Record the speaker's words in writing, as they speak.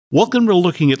Welcome to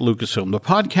Looking at Lucasfilm, the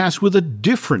podcast with a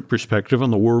different perspective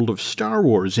on the world of Star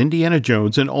Wars, Indiana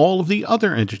Jones, and all of the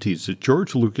other entities that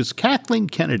George Lucas, Kathleen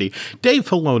Kennedy, Dave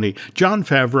Filoni, Jon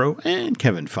Favreau, and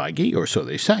Kevin Feige, or so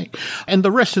they say, and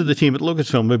the rest of the team at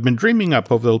Lucasfilm have been dreaming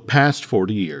up over the past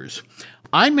 40 years.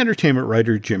 I'm entertainment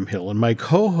writer Jim Hill, and my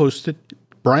co-host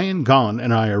Brian Gaughan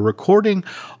and I are recording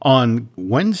on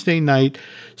Wednesday night,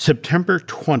 September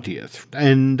 20th,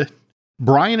 and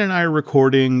Brian and I are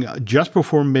recording just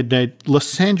before midnight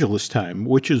Los Angeles time,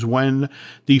 which is when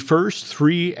the first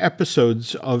 3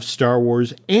 episodes of Star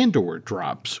Wars Andor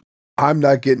drops. I'm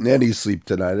not getting any sleep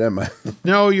tonight, am I?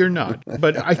 No, you're not.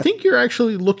 But I think you're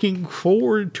actually looking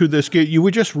forward to this. You were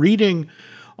just reading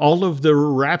all of the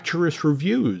rapturous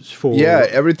reviews for... Yeah,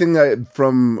 everything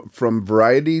from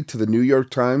Variety to the New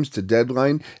York Times to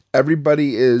Deadline,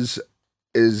 everybody is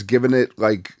giving it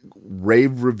like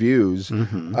rave reviews,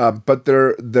 but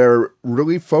they're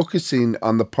really focusing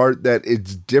on the part that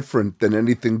it's different than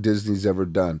anything Disney's ever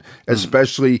done,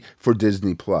 especially for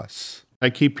Disney Plus. I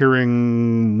keep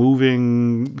hearing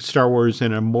moving Star Wars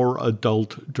in a more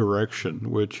adult direction,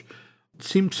 which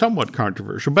seems somewhat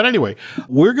controversial. But anyway,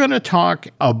 we're going to talk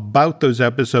about those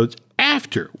episodes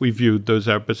after we viewed those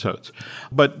episodes.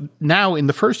 But now in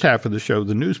the first half of the show,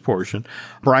 the news portion,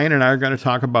 Brian and I are going to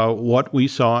talk about what we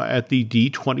saw at the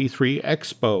D23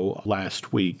 Expo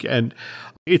last week. And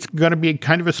it's going to be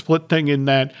kind of a split thing in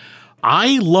that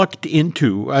I lucked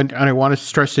into, and I want to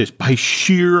stress this, by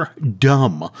sheer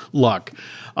dumb luck,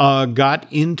 got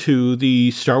into the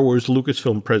Star Wars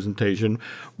Lucasfilm presentation.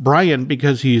 Brian,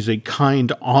 because he's a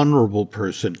kind, honorable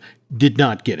person, did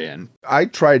not get in. I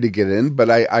tried to get in, but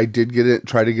I did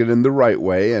try to get in the right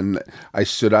way, and I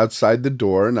stood outside the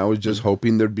door, and I was just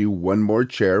hoping there'd be one more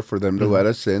chair for them to let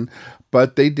us in.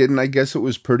 But they didn't. I guess it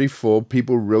was pretty full.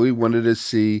 People really wanted to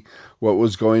see what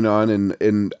was going on,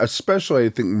 and especially, I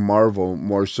think, Marvel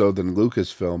more so than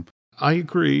Lucasfilm. I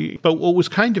agree. But what was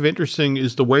kind of interesting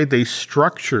is the way they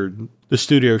structured the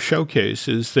studio showcase.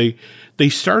 Is they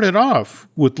started off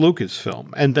with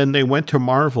Lucasfilm, and then they went to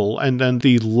Marvel, and then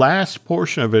the last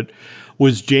portion of it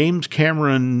was James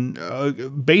Cameron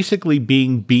basically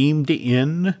being beamed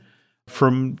in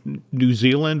from New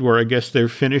Zealand, where I guess they're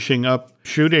finishing up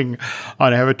shooting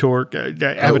on Avatar, 3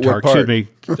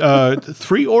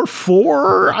 or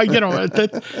 4.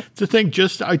 The thing.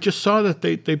 I just saw that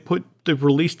they put the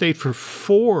release date for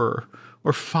 4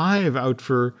 or 5 out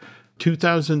for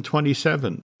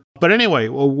 2027. But anyway,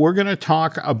 we're going to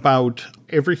talk about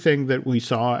everything that we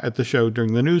saw at the show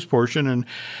during the news portion.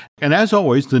 And as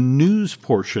always, the news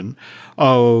portion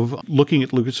of Looking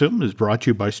at Lucasfilm is brought to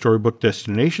you by Storybook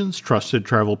Destinations, trusted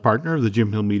travel partner of the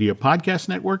Jim Hill Media Podcast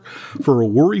Network. For a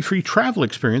worry-free travel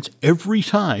experience every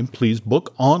time, please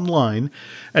book online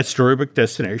at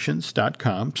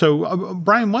StorybookDestinations.com. So,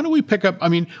 Brian, why don't we pick up? I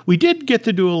mean, we did get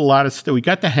to do a lot of stuff. We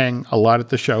got to hang a lot at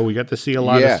the show. We got to see a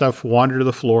lot of stuff, wander to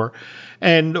the floor.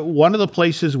 And one of the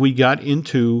places we got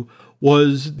into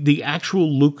was the actual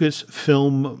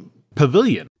Lucasfilm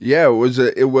pavilion. Yeah,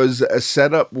 it was a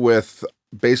setup with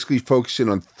basically focusing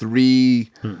on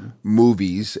 3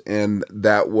 movies, and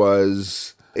that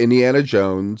was Indiana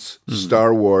Jones,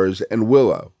 Star Wars, and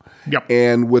Willow. Yep.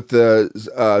 And with the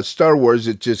Star Wars,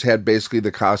 it just had basically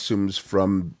the costumes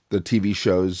from the TV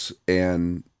shows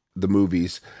and the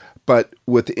movies. But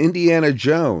with Indiana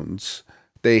Jones,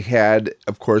 they had,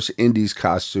 of course, Indy's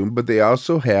costume, but they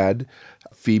also had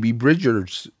Phoebe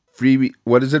Waller-Bridger?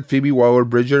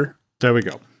 There we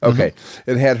go. Okay.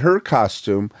 It had her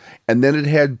costume, and then it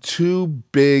had 2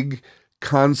 big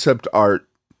concept art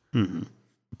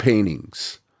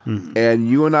paintings. And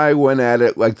you and I went at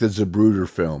it like the Zapruder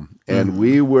film, and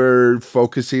we were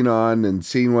focusing on and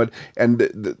seeing what, and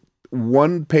the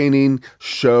one painting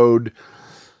showed...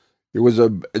 It was a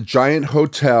giant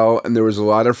hotel, and there was a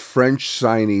lot of French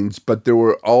signings, but there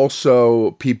were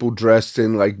also people dressed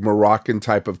in like Moroccan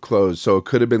type of clothes. So it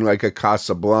could have been like a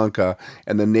Casablanca,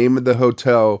 and the name of the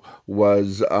hotel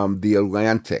was the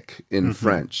Atlantic in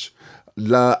French,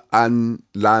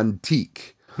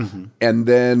 L'Atlantique. And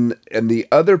then, and the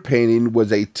other painting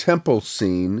was a temple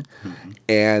scene,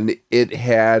 and it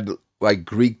had like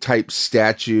Greek type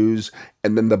statues,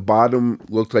 and then the bottom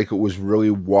looked like it was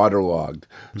really waterlogged.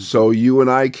 So you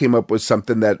and I came up with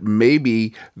something that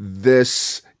maybe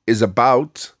this is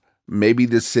about, maybe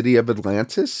the city of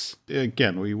Atlantis.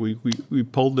 Again, we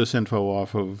pulled this info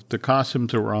off of the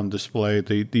costumes that were on display.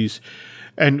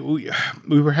 And we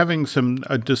were having some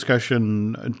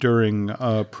discussion during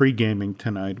pre-gaming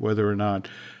tonight whether or not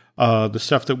The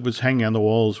stuff that was hanging on the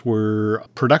walls were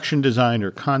production design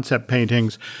or concept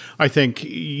paintings. I think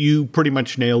you pretty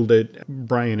much nailed it,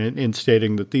 Brian, in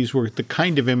stating that these were the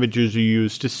kind of images you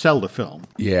used to sell the film.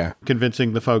 Yeah.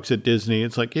 Convincing the folks at Disney,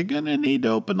 it's like, you're going to need to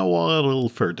open the wall a little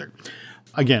further.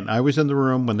 Again, I was in the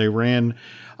room when they ran.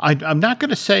 I'm not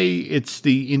going to say it's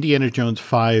the Indiana Jones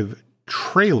 5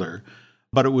 trailer,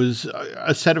 but it was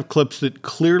a set of clips that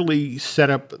clearly set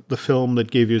up the film,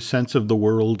 that gave you a sense of the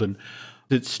world. And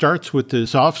it starts with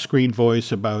this off-screen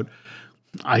voice about,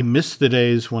 I miss the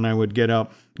days when I would get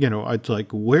up, it's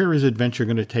like, where is adventure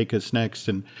going to take us next?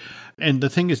 And the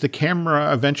thing is, the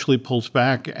camera eventually pulls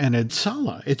back, and it's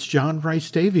Sala. It's John Rhys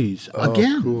Davies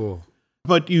again. Cool.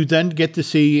 But you then get to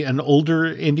see an older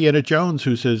Indiana Jones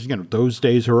who says, those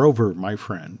days are over, my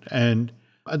friend. And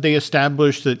they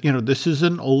establish that, this is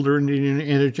an older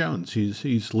Indiana Jones.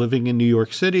 He's living in New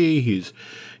York City. He's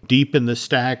deep in the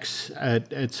stacks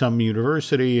at some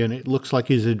university, and it looks like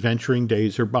his adventuring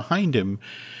days are behind him.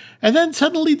 And then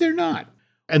suddenly they're not.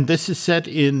 And this is set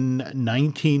in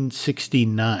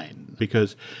 1969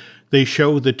 because they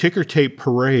show the ticker tape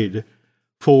parade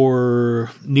for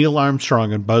Neil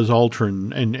Armstrong and Buzz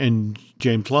Aldrin and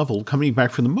James Lovell coming back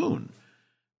from the moon.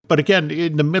 But again,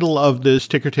 in the middle of this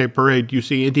ticker tape parade, you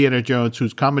see Indiana Jones,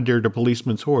 who's commandeered a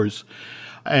policeman's horse.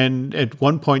 And at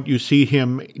one point, you see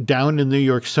him down in the New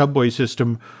York subway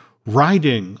system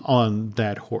riding on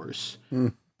that horse.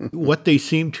 What they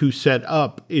seem to set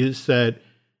up is that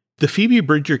the Phoebe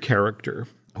Bridger character,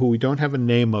 who we don't have a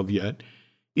name of yet,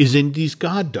 is Indy's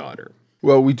goddaughter.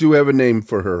 Well, we do have a name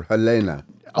for her, Helena.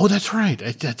 Oh, that's right.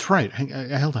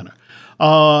 Helena.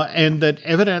 And that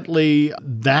evidently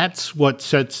that's what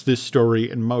sets this story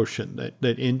in motion,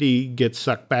 that Indy gets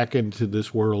sucked back into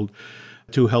this world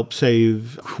to help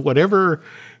save whatever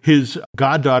his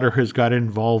goddaughter has got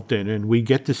involved in. And we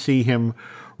get to see him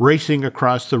racing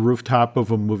across the rooftop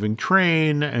of a moving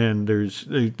train, and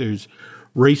there's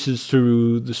races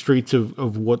through the streets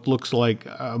of what looks like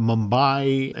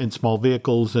Mumbai in small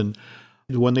vehicles. And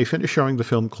when they finished showing the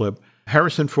film clip,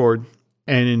 Harrison Ford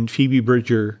and Phoebe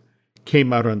Bridger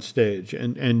came out on stage,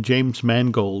 and James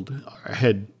Mangold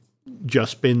had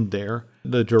just been there,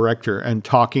 the director, and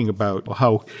talking about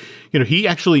how, he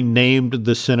actually named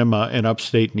the cinema in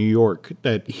upstate New York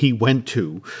that he went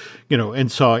to,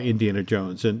 and saw Indiana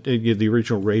Jones and the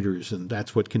original Raiders, and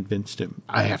that's what convinced him,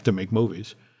 I have to make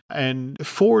movies. And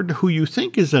Ford, who you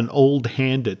think is an old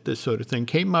hand at this sort of thing,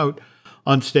 came out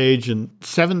on stage, and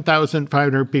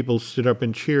 7,500 people stood up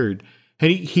and cheered.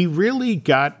 And he really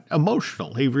got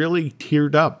emotional. He really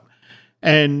teared up.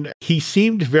 And he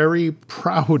seemed very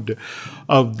proud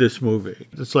of this movie.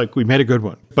 It's like, we made a good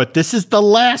one. But this is the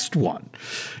last one.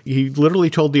 He literally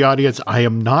told the audience, I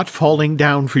am not falling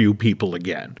down for you people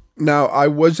again. Now, I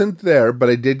wasn't there,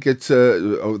 but I did get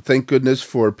to, thank goodness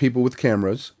for people with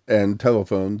cameras and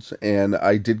telephones. And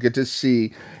I did get to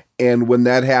see. And when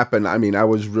that happened, I mean, I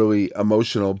was really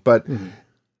emotional. But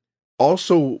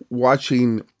also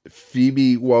watching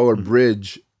Phoebe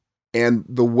Waller-Bridge and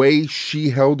the way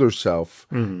she held herself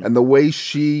and the way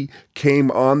she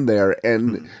came on there,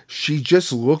 and she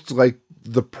just looked like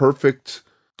the perfect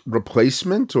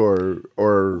replacement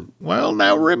or well,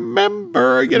 now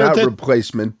remember, not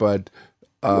replacement, but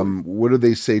what do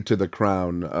they say to the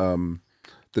crown?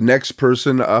 The next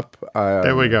person up.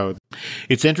 There we go.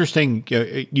 It's interesting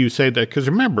you say that, because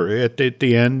remember, at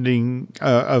the ending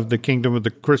of The Kingdom of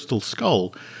the Crystal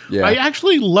Skull, I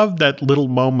actually loved that little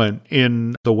moment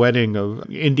in the wedding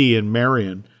of Indy and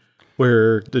Marion,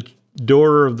 where the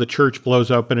door of the church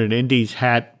blows open and Indy's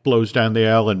hat blows down the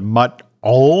aisle, and Mutt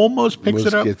almost picks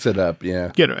it up. Gets it up,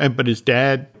 yeah. But his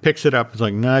dad picks it up. It's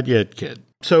like, not yet, kid.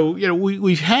 So,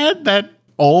 we've had that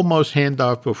almost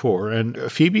handoff before, and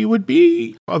Phoebe would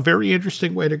be a very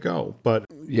interesting way to go. But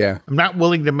yeah, I'm not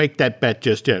willing to make that bet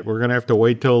just yet. We're going to have to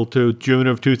wait till to June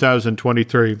of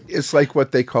 2023. It's like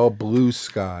what they call blue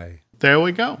sky. There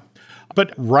we go.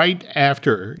 But right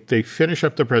after they finish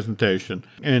up the presentation,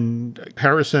 and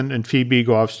Harrison and Phoebe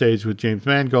go off stage with James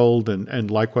Mangold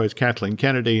and likewise Kathleen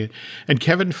Kennedy, and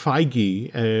Kevin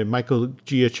Feige, Michael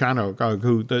Giacchino,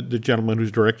 who the gentleman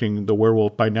who's directing the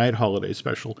Werewolf by Night holiday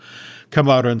special, come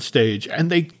out on stage,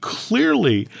 and they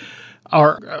clearly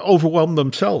are overwhelmed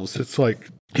themselves. It's like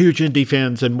huge indie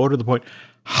fans, and more to the point,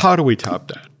 how do we top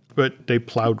that? But they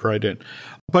plowed right in.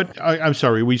 But I'm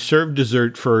sorry, we served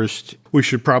dessert first. We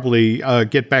should probably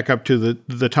get back up to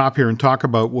the top here and talk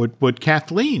about what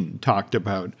Kathleen talked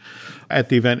about at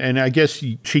the event. And I guess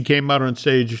she came out on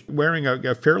stage wearing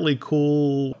a fairly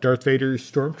cool Darth Vader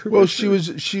stormtrooper. Well, she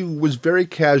was very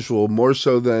casual, more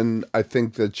so than I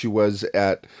think that she was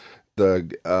at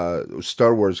the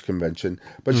Star Wars convention,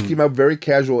 but she came out very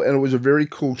casual, and it was a very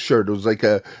cool shirt. It was like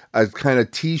a kind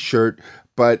of T-shirt,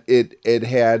 but it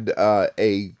had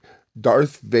a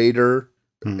Darth Vader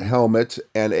helmet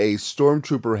and a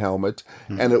Stormtrooper helmet,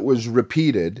 and it was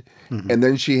repeated. And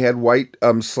then she had white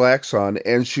slacks on,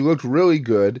 and she looked really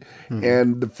good.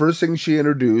 And the first thing she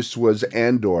introduced was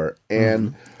Andor,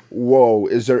 and whoa,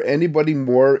 is there anybody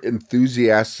more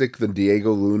enthusiastic than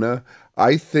Diego Luna?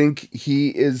 I think he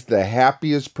is the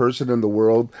happiest person in the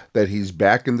world that he's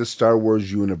back in the Star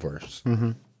Wars universe.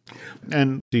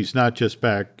 And he's not just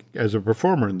back as a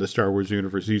performer in the Star Wars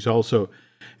universe, he's also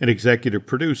an executive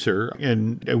producer,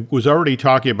 and was already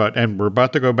talking about, and we're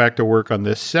about to go back to work on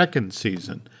this second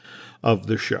season of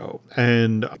the show.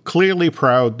 And clearly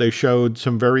proud. They showed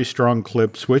some very strong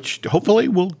clips, which hopefully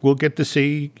we'll get to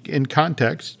see in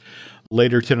context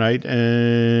later tonight.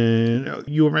 And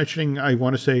you were mentioning, I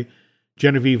want to say,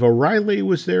 Genevieve O'Reilly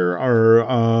was there, or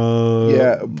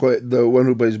the one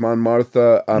who plays Mon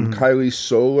Martha, Kylie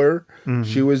Solar,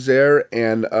 she was there,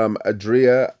 and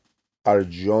Adria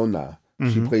Arjona,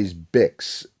 she plays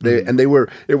Bix.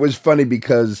 It was funny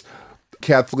because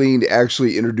Kathleen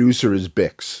actually introduced her as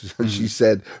Bix. She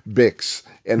said Bix,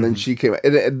 and then she came,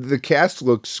 and the cast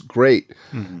looks great,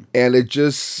 and it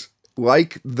just,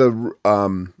 like the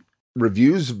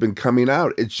reviews have been coming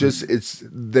out, it's just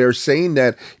they're saying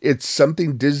that it's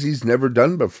something Disney's never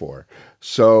done before.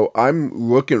 So I'm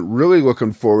really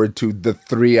looking forward to the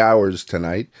 3 hours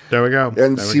tonight. There we go.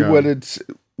 And see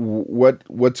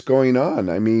what's going on.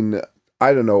 I mean,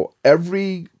 I don't know.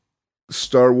 Every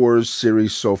Star Wars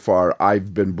series so far,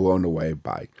 I've been blown away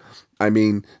by. I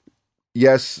mean,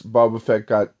 yes, Boba Fett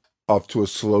got off to a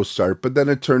slow start, but then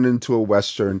it turned into a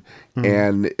Western,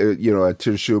 and a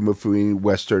Toshio Mifune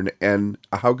Western, and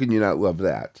how can you not love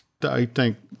that? I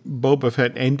think Boba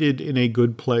Fett ended in a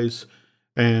good place,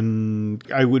 and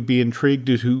I would be intrigued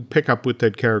to pick up with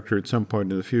that character at some point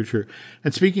in the future.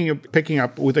 And speaking of picking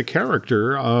up with a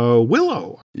character,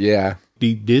 Willow. Yeah.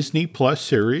 The Disney Plus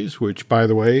series, which, by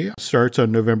the way, starts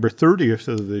on November 30th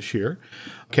of this year.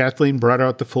 Kathleen brought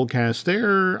out the full cast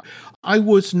there. I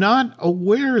was not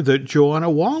aware that Joanna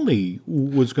Wally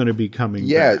was going to be coming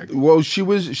back. Yeah, well, she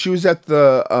was at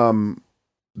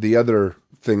the other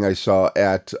thing I saw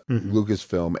at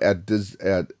Lucasfilm,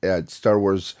 at Star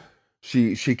Wars.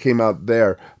 She came out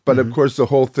there. But of course, the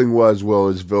whole thing was, well,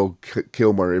 is Val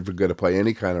Kilmer ever going to play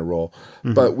any kind of role?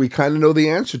 But we kind of know the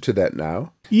answer to that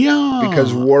now. Yeah.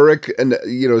 Because Warwick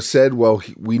said, well,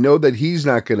 we know that he's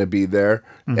not going to be there,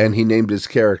 and he named his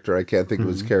character. I can't think of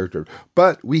his character.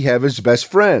 But we have his best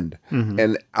friend.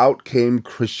 And out came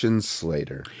Christian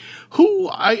Slater. Who,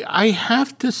 I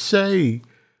have to say,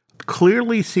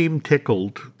 clearly seemed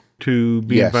tickled to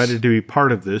be invited to be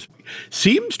part of this.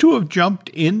 Seems to have jumped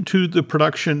into the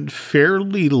production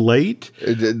fairly late.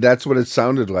 That's what it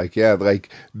sounded like. Yeah, like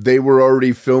they were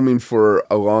already filming for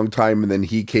a long time, and then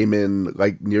he came in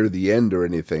like near the end or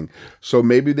anything. So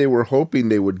maybe they were hoping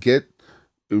they would get.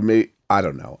 I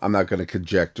don't know. I'm not going to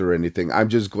conject or anything. I'm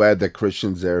just glad that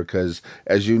Christian's there because,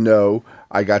 as you know,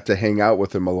 I got to hang out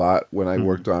with him a lot when I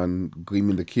worked on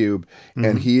Gleaming the Cube,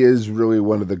 and he is really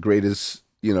one of the greatest,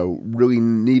 really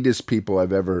neatest people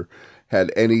I've ever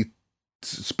had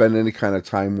spend any kind of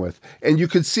time with. And you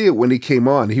could see it when he came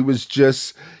on. He was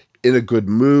just in a good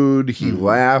mood. He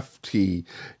laughed. And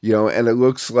it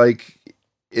looks like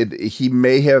he's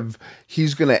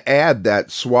going to add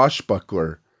that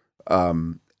swashbuckler.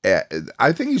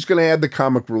 I think he's going to add the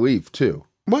comic relief too.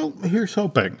 Well, here's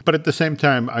hoping. But at the same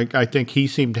time, I think he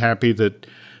seemed happy that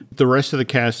the rest of the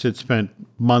cast had spent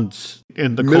months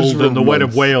in the cold and the wet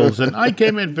of Wales, and I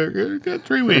came in for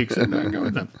 3 weeks and I go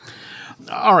with them.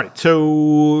 All right,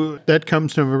 so that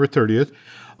comes November 30th.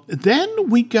 Then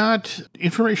we got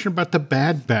information about the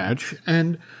Bad Batch,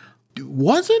 and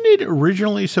wasn't it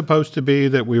originally supposed to be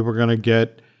that we were going to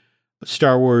get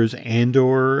Star Wars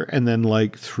Andor, and then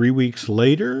like 3 weeks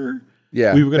later,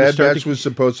 we were going to start. Bad Batch was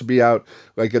supposed to be out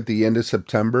like at the end of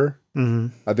September.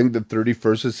 I think the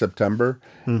 31st of September,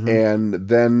 and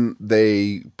then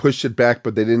they pushed it back,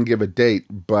 but they didn't give a date.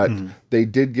 But they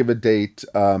did give a date.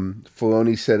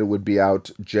 Filoni said it would be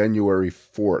out January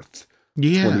 4th,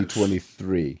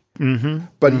 2023.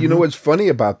 But you know what's funny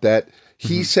about that?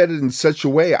 He said it in such a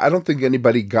way, I don't think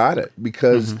anybody got it,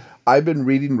 because I've been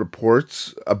reading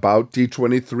reports about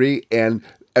D23, and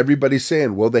everybody's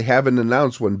saying, well, they haven't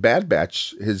announced when Bad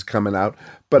Batch is coming out.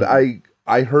 But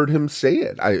I heard him say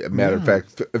it. Matter of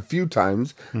fact, a few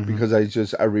times, because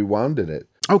I rewounded it.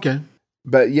 Okay.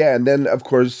 But yeah, and then, of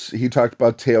course, he talked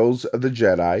about Tales of the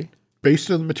Jedi. Based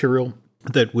on the material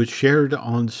that was shared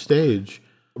on stage.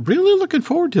 Really looking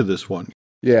forward to this one.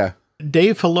 Yeah.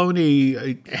 Dave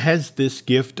Filoni has this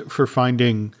gift for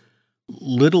finding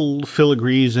little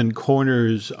filigrees and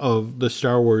corners of the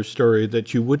Star Wars story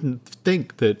that you wouldn't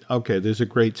think that, okay, there's a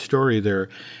great story there,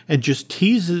 and just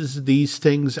teases these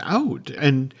things out.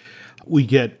 And we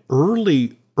get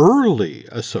early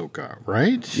Ahsoka,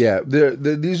 right? Yeah,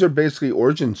 these are basically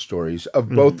origin stories of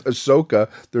both Ahsoka.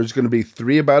 There's going to be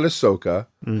 3 about Ahsoka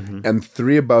and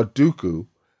 3 about Dooku.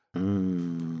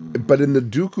 But in the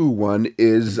Dooku one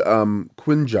is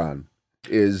Quinjon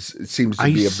seems to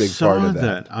be a big part of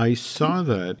that. I saw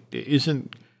that.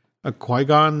 Isn't a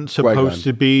Qui-Gon supposed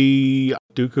to be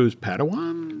Dooku's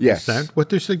Padawan? Yes. Is that what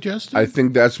they're suggesting? I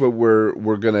think that's what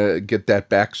we're gonna get, that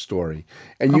backstory.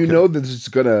 And you know that it's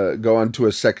gonna go on to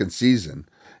a second season.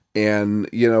 And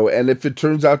and if it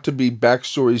turns out to be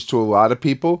backstories to a lot of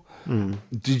people,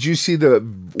 did you see the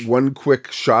one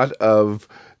quick shot of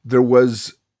there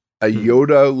was a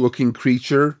Yoda looking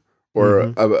creature or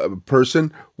a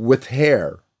person with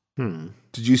hair?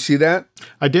 Did you see that?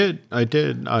 I did.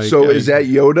 Is that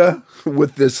Yoda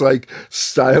with this like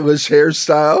stylish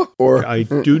hairstyle? Or I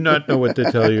do not know what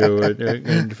to tell you.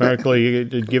 And frankly,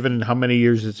 given how many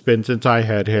years it's been since I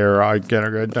had hair, I get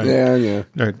it. Yeah.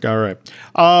 All right.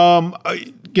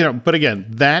 But again,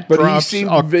 that. But drops,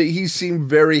 he seemed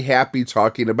very happy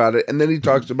talking about it, and then he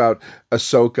talks about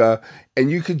Ahsoka,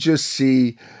 and you could just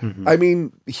see. I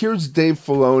mean, here's Dave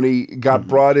Filoni got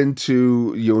brought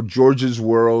into George's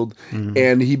world,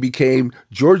 and he became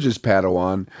George's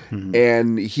Padawan,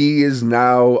 and he is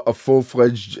now a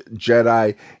full-fledged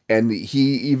Jedi, and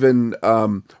he even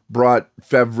brought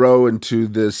Favreau into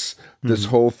this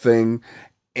whole thing,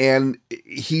 and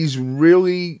he's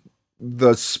really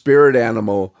the spirit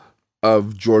animal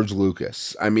of George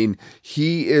Lucas. I mean,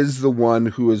 he is the one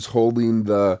who is holding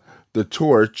the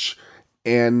torch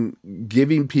and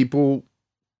giving people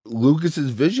Lucas's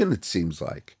vision, it seems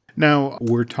like. Now,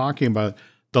 we're talking about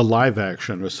the live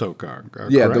action Ahsoka.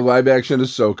 Yeah, the live action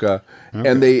Ahsoka. Okay.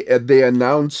 And they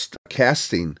announced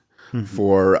casting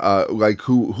for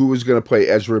who was going to play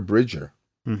Ezra Bridger.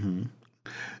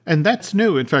 And that's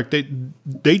new. In fact, they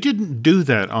didn't do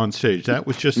that on stage. That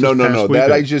was just no. Weekend.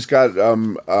 That I just got.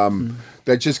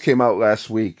 That just came out last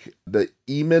week. The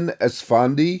Eamon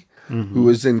Esfandi, who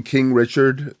was in King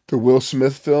Richard, the Will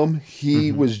Smith film,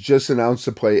 he was just announced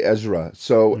to play Ezra.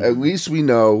 So at least we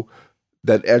know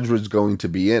that Ezra's going to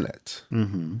be in it.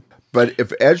 But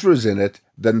if Ezra's in it,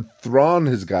 then Thrawn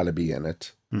has got to be in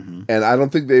it. And I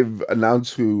don't think they've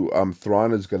announced who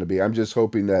Thrawn is going to be. I'm just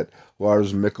hoping that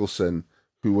Lars Mikkelsen,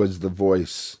 who was the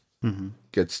voice,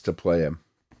 gets to play him.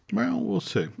 Well, we'll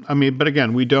see. I mean, but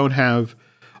again, we don't have...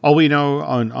 All we know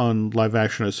on live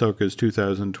action Ahsoka is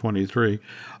 2023.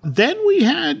 Then we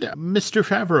had Mr.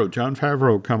 Favreau, Jon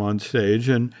Favreau, come on stage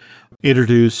and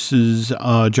introduces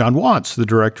John Watts, the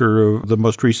director of the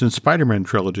most recent Spider-Man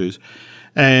trilogies.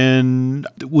 And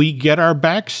we get our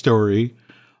backstory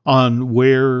on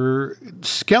where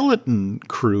Skeleton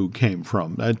Crew came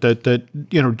from.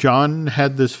 That John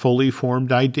had this fully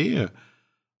formed idea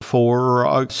for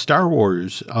a Star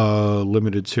Wars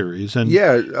limited series. And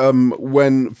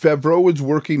when Favreau was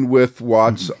working with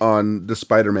Watts on the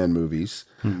Spider-Man movies,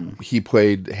 he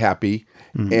played Happy,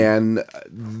 and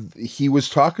he was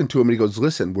talking to him, and he goes,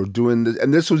 listen, we're doing this,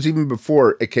 and this was even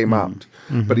before it came out,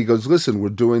 but he goes, listen, we're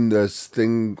doing this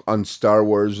thing on Star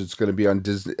Wars, it's going to be on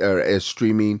Disney as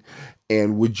streaming,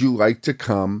 and would you like to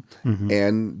come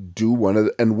and do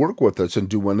and work with us and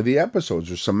do one of the episodes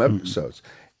or some episodes?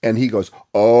 And he goes,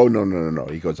 oh, no.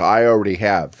 He goes, I already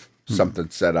have something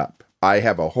set up. I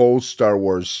have a whole Star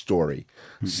Wars story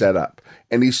set up.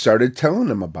 And he started telling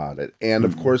him about it. And,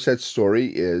 of course, that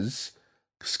story is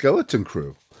Skeleton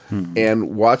Crew.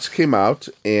 And Watts came out,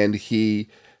 and he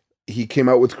came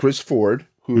out with Chris Ford,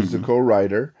 who is the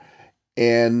co-writer.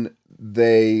 And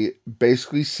they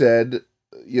basically said,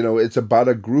 it's about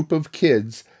a group of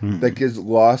kids that gets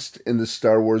lost in the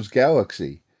Star Wars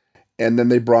galaxy. And then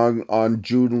they brought on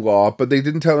Jude Law, but they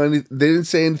didn't They didn't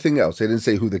say anything else. They didn't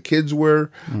say who the kids were,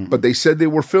 but they said they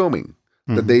were filming.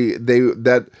 That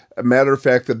that a matter of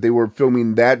fact that they were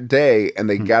filming that day, and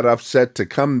they got off set to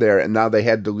come there, and now they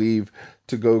had to leave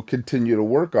to go continue to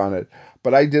work on it.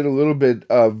 But I did a little bit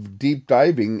of deep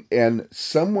diving, and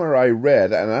somewhere I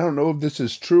read, and I don't know if this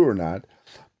is true or not,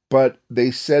 but they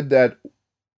said that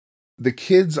the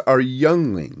kids are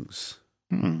younglings.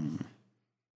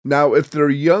 Now, if they're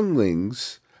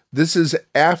younglings, this is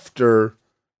after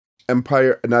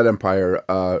Return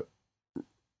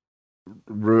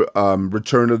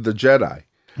of the Jedi.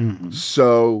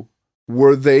 So,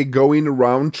 were they going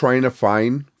around trying to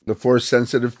find The force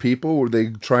sensitive people, were they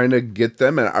trying to get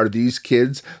them? And are these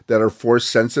kids that are force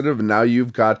sensitive, and now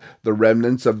you've got the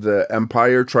remnants of the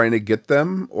Empire trying to get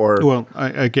them? Or Well,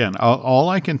 again, all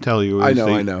I can tell you is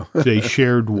I know. they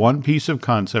shared one piece of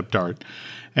concept art,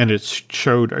 and it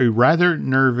showed a rather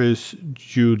nervous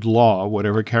Jude Law,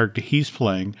 whatever character he's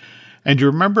playing. And you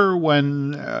remember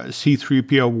when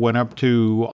C-3PO went up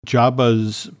to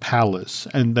Jabba's palace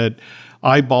and that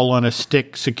eyeball on a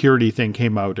stick security thing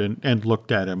came out and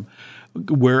looked at him?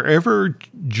 Wherever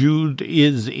Jude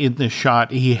is in the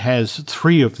shot, he has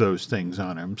 3 of those things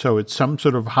on him. So it's some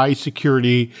sort of high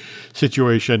security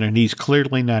situation, and he's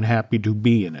clearly not happy to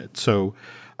be in it. So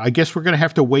I guess we're going to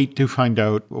have to wait to find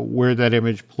out where that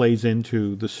image plays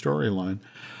into the storyline.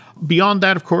 Beyond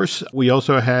that, of course, we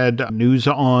also had news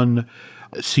on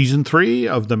season 3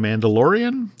 of The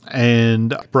Mandalorian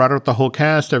and brought out the whole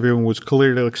cast. Everyone was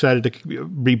clearly excited to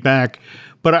be back.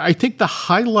 But I think the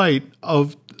highlight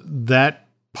of that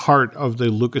part of the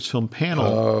Lucasfilm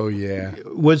panel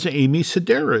was Amy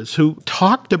Sedaris, who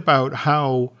talked about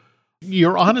how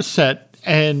you're on a set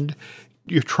and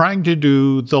you're trying to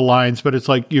do the lines, but it's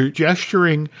like you're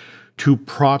gesturing to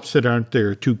props that aren't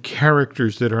there, to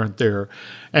characters that aren't there.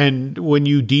 And when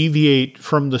you deviate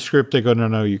from the script, they go,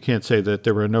 no, you can't say that.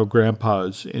 There were no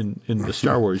grandpas in the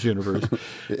Star Wars universe.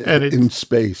 And in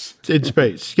space. In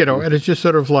space, and it's just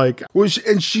sort of like... Well,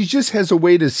 and she just has a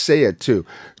way to say it, too.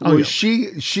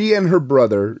 She and her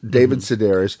brother, David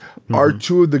Sedaris, are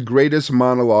 2 of the greatest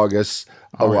monologuists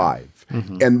alive.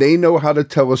 And they know how to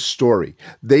tell a story.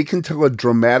 They can tell a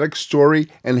dramatic story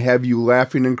and have you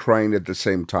laughing and crying at the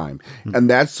same time. And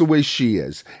that's the way she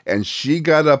is. And she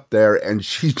got up there and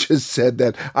she just said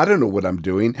that, I don't know what I'm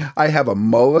doing. I have a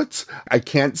mullet. I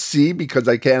can't see because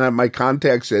I can't have my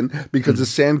contacts in because the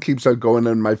sand keeps on going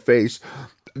in my face.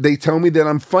 They tell me that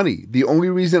I'm funny. The only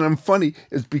reason I'm funny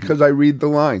is because I read the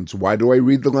lines. Why do I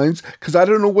read the lines? Because I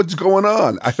don't know what's going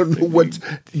on. I don't know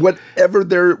whatever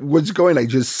there was going. I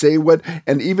just say what,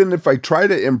 and even if I try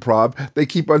to improv, they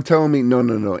keep on telling me,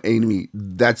 no, Amy,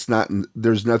 there's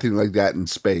nothing like that in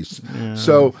space. Yeah.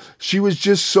 So she was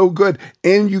just so good.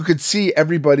 And you could see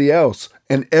everybody else,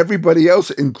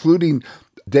 including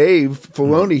Dave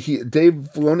Filoni. Dave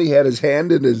Filoni had his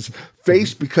hand in his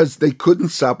face because they couldn't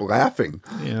stop laughing.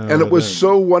 And it was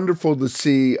so wonderful to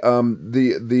see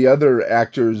the other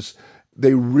actors.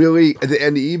 They really,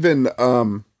 and even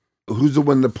who's the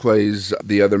one that plays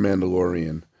the other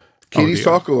Mandalorian? Katie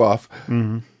Sokoloff.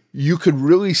 You could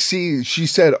really see, she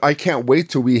said, I can't wait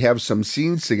till we have some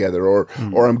scenes together, or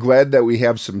I'm glad that we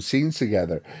have some scenes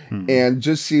together. And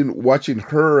just watching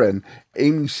her and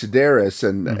Amy Sedaris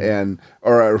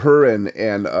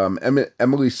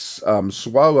Emily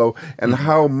Swallow, and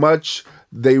how much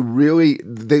they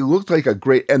looked like a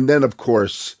great, and then of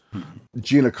course,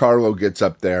 Giancarlo gets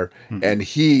up there and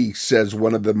he says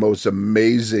one of the most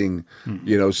amazing,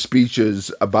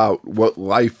 speeches about what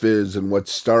life is and what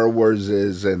Star Wars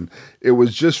is. And it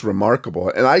was just remarkable.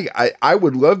 And I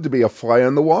would love to be a fly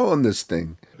on the wall on this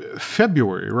thing.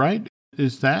 February, right?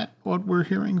 Is that what we're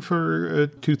hearing for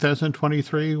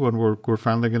 2023 when we're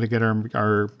finally going to get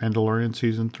our Mandalorian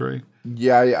season 3?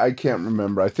 Yeah, I can't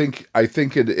remember. I think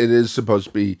it is supposed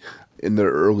to be in the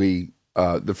early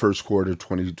the first quarter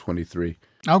 2023.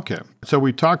 Okay. So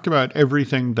we talked about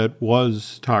everything that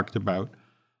was talked about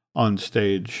on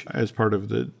stage as part of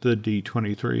the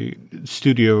D23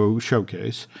 studio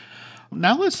showcase.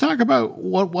 Now let's talk about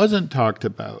what wasn't talked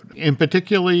about, in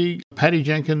particularly Patty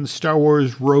Jenkins' Star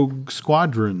Wars Rogue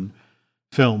Squadron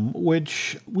film,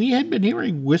 which we had been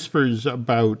hearing whispers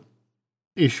about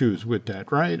issues with that,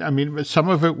 right? I mean, some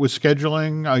of it was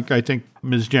scheduling. I think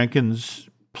Ms. Jenkins'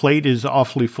 plate is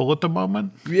awfully full at the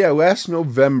moment. Yeah, last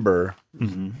November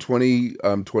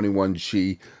 2021,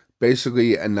 she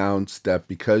basically announced that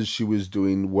because she was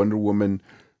doing Wonder Woman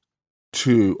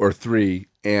 2 or 3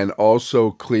 and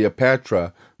also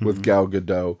Cleopatra with Gal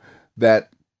Gadot,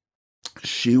 that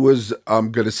she was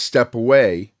going to step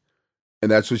away.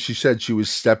 And that's what she said. She was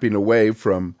stepping away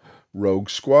from Rogue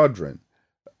Squadron.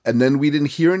 And then we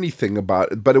didn't hear anything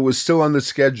about it, but it was still on the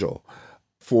schedule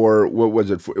for, what was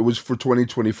it for? It was for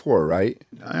 2024, right?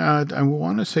 I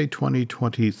want to say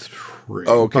 2023.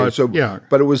 Oh, okay. But, yeah.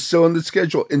 But it was still on the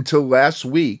schedule until last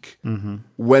week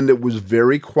when it was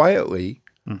very quietly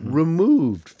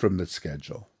removed from the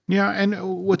schedule. Yeah,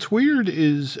 and what's weird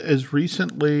is as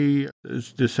recently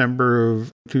as December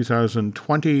of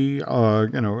 2020,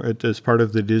 as part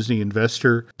of the Disney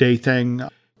Investor Day thing,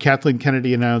 Kathleen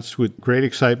Kennedy announced with great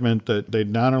excitement that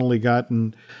they'd not only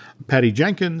gotten Patty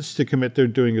Jenkins to commit to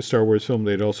doing a Star Wars film,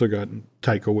 they'd also gotten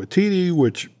Taika Waititi,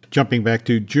 which, jumping back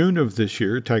to June of this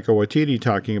year, Taika Waititi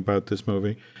talking about this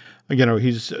movie.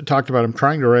 He's talked about him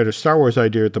trying to write a Star Wars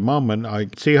idea at the moment. I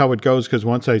see how it goes because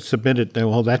once I submit it, then,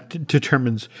 well, that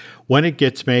determines when it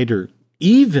gets made or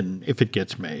even if it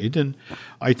gets made. And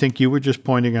I think you were just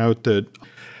pointing out that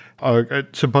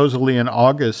supposedly in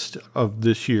August of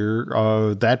this year,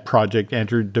 that project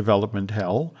entered development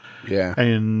hell. Yeah.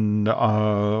 And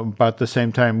about the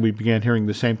same time, we began hearing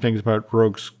the same things about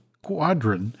Rogue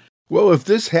Squadron. Well, if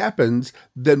this happens,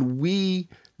 then we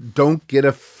don't get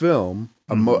a film,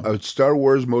 a Star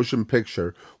Wars motion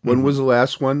picture. When was the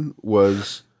last one?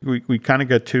 We kind of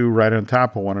got two right on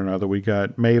top of one another. We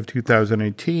got May of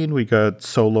 2018, we got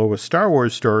Solo, a Star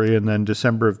Wars story, and then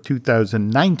December of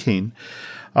 2019,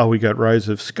 we got Rise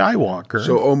of Skywalker.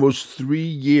 So almost 3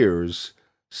 years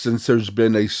since there's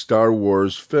been a Star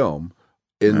Wars film.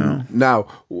 Now,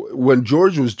 when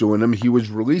George was doing them, he was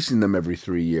releasing them every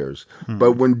 3 years.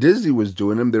 But when Disney was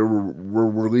doing them, they were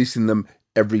releasing them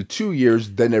every 2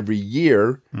 years, then every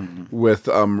year with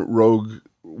Rogue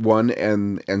One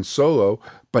and Solo.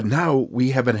 But now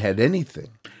we haven't had anything.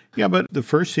 Yeah, but the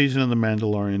first season of The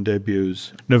Mandalorian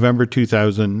debuts November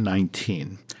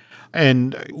 2019.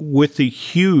 And with the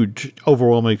huge,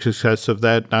 overwhelming success of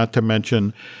that, not to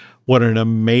mention what an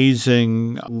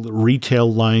amazing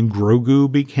retail line Grogu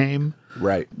became.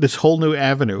 Right. This whole new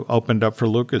avenue opened up for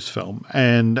Lucasfilm.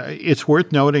 And it's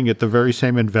worth noting at the very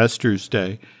same Investors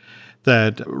Day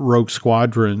that Rogue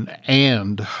Squadron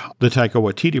and the Taika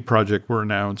Waititi project were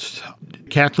announced.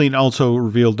 Kathleen also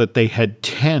revealed that they had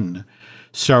 10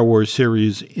 Star Wars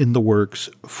series in the works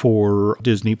for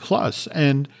Disney+.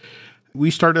 And we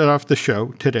started off the show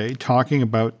today talking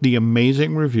about the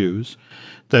amazing reviews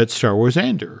that Star Wars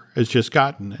Andor has just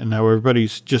gotten, and now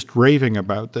everybody's just raving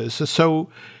about this. So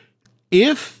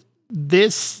if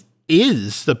this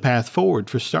is the path forward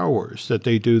for Star Wars, that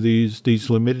they do these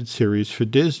limited series for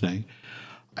Disney,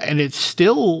 and it's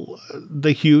still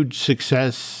the huge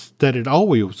success that it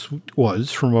always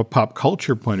was from a pop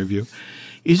culture point of view,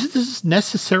 is this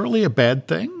necessarily a bad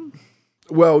thing?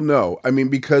 Well, no. I mean,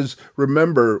 because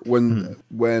remember when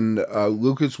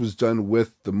Lucas was done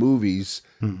with the movies,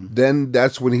 then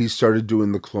that's when he started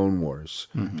doing the Clone Wars.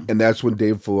 And that's when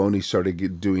Dave Filoni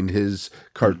started doing his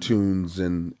cartoons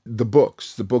and the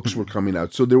books. The books were coming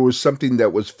out. So there was something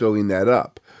that was filling that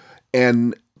up.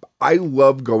 And I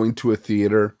love going to a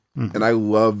theater and I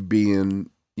love being,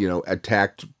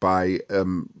 attacked by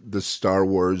the Star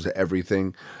Wars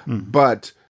everything.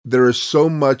 But there is so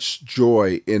much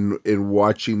joy in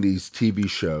watching these TV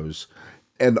shows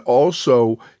and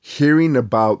also hearing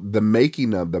about the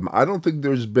making of them. I don't think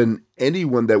there's been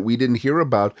anyone that we didn't hear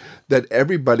about that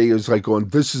everybody is like going,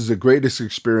 this is the greatest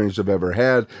experience I've ever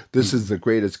had. This is the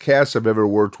greatest cast I've ever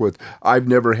worked with. I've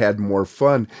never had more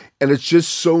fun. And it's just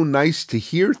so nice to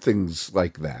hear things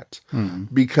like that.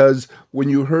 Because when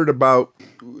you heard about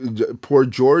poor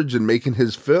George and making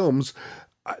his films,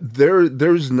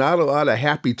 there's not a lot of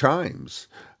happy times.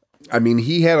 I mean,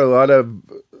 he had a lot of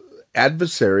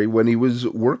adversary when he was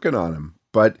working on him,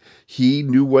 but he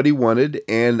knew what he wanted,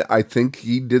 and I think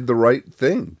he did the right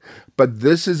thing. But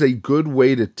this is a good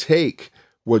way to take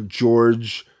what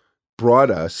George brought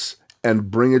us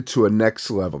and bring it to a next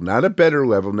level. Not a better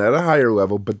level, not a higher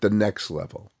level, but the next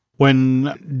level.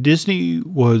 When Disney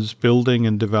was building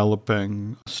and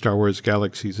developing Star Wars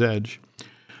Galaxy's Edge,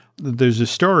 there's a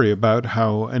story about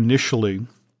how initially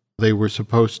they were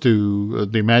supposed to,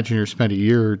 the Imagineers spent a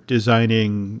year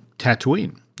designing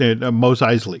Tatooine, Mos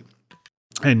Eisley.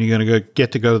 And you're going to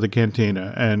get to go to the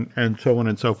cantina and so on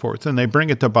and so forth. And they bring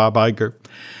it to Bob Iger.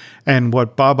 And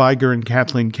what Bob Iger and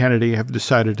Kathleen Kennedy have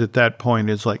decided at that point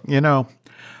is like,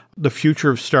 the future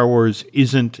of Star Wars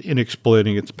isn't in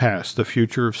exploiting its past. The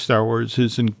future of Star Wars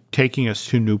is in taking us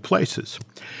to new places.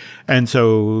 And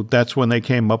so that's when they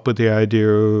came up with the idea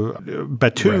of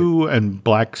Batuu and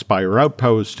Black Spire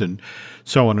Outpost and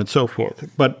so on and so forth.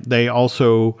 But they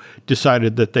also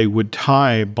decided that they would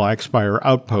tie Black Spire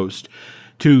Outpost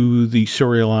to the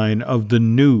storyline of the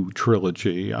new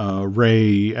trilogy,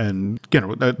 Rey and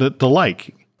the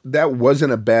like. That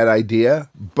wasn't a bad idea,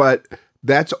 but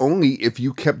that's only if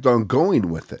you kept on going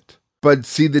with it. But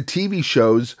see, the TV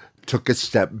shows took a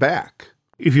step back.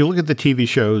 If you look at the TV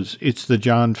shows, it's the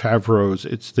Jon Favreaus,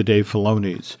 it's the Dave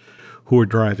Filonis who are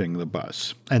driving the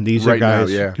bus. And these are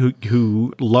guys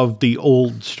who love the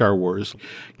old Star Wars,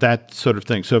 that sort of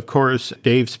thing. So, of course,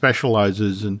 Dave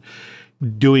specializes in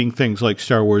doing things like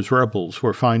Star Wars Rebels.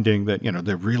 We're finding that,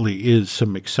 there really is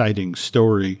some exciting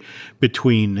story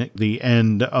between the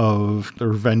end of the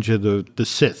Revenge of the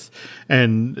Sith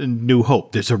and New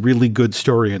Hope. There's a really good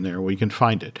story in there. We can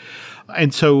find it.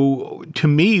 And so, to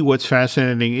me, what's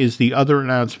fascinating is the other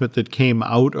announcement that came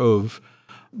out of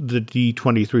the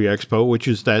D23 Expo, which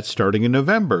is that starting in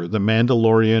November, The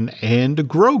Mandalorian and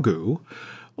Grogu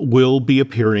will be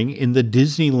appearing in the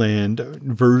Disneyland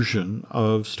version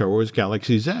of Star Wars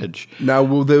Galaxy's Edge. Now,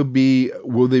 will they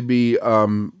be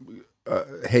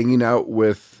hanging out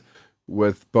with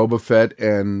Boba Fett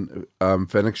and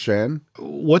Fennec Shan?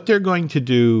 What they're going to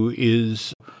do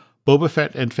is Boba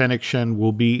Fett and Fennec Shan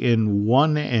will be in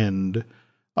one end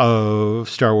of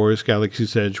Star Wars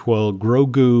Galaxy's Edge, while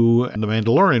Grogu and the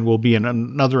Mandalorian will be in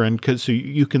another end, because so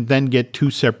you can then get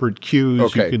two separate queues.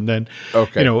 Okay. You can then,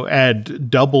 add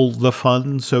double the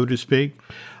fun, so to speak.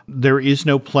 There is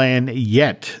no plan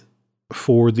yet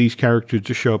for these characters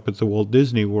to show up at the Walt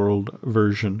Disney World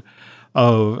version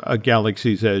of a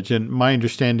Galaxy's Edge. And my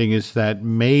understanding is that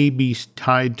may be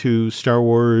tied to Star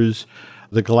Wars,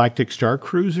 the Galactic Star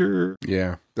Cruiser.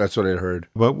 Yeah, that's what I heard.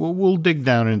 But we'll dig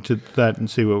down into that and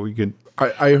see what we can.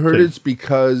 I heard it's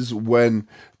because when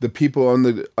the people on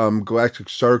the Galactic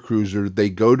Star Cruiser, they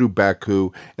go to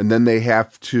Baku and then they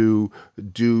have to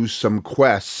do some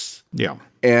quests. Yeah.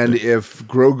 And if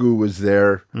Grogu was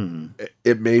there,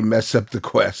 it may mess up the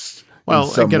quest. Well,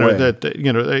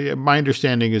 my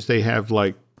understanding is they have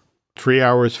like 3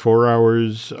 hours, 4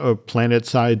 hours of planet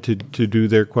side to do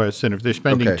their quests. And if they're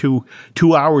spending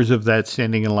 2 hours of that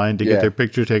standing in line to get their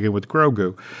picture taken with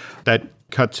Grogu, that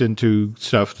cuts into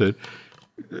stuff that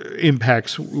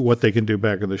impacts what they can do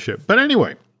back on the ship. But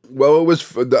anyway. Well, it was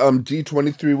the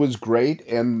D23 was great,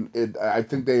 and I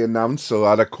think they announced a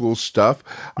lot of cool stuff.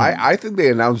 I think they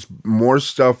announced more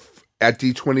stuff at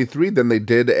D23 than they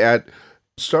did at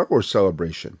Star Wars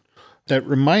Celebration. That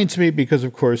reminds me, because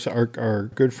of course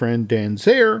our good friend Dan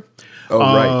Zayer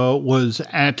was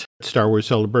at Star Wars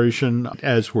Celebration,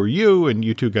 as were you, and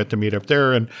you two got to meet up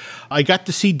there. And I got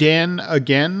to see Dan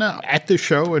again at the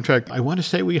show. In fact, I want to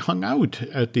say we hung out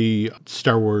at the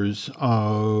Star Wars.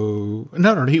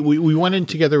 We went in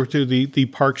together to the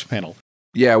parks panel.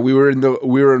 Yeah, we were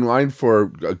in line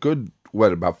for a good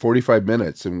about 45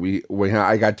 minutes, and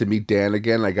I got to meet Dan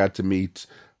again. I got to meet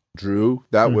Drew.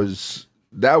 That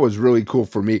was really cool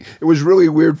for me. It was really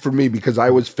weird for me because I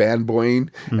was fanboying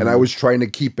and I was trying to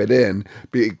keep it in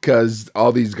because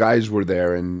all these guys were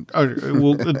there. And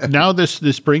now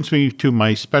this brings me to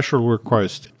my special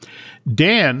request.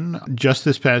 Dan, just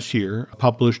this past year,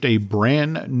 published a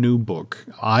brand new book,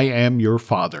 I Am Your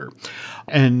Father,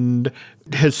 and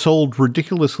has sold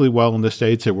ridiculously well in the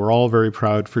States, and we're all very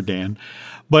proud for Dan.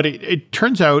 But it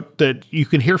turns out that you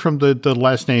can hear from the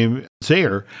last name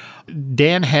Zayer,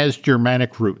 Dan has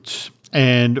Germanic roots.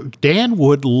 And Dan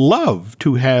would love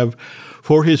to have,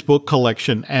 for his book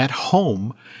collection at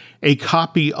home, a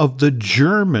copy of the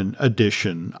German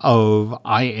edition of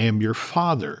I Am Your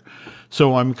Father.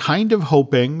 So I'm kind of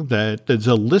hoping that there's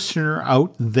a listener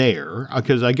out there,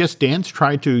 because I guess Dan's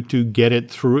tried to get it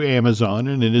through Amazon,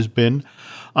 and it has been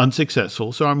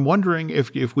unsuccessful. So I'm wondering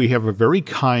if we have a very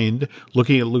kind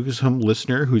Looking at Lucasfilm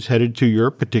listener who's headed to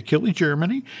Europe, particularly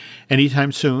Germany,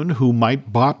 anytime soon, who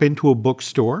might bop into a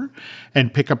bookstore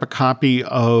and pick up a copy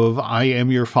of I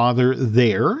Am Your Father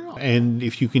there. And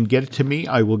if you can get it to me,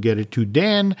 I will get it to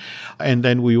Dan. And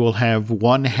then we will have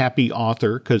one happy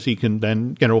author, because he can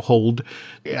then, hold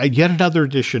yet another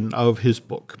edition of his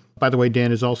book. By the way,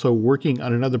 Dan is also working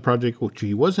on another project, which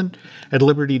he wasn't at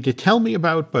liberty to tell me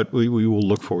about, but we will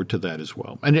look forward to that as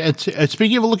well. And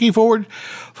speaking of looking forward,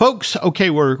 folks,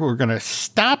 okay, we're going to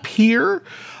stop here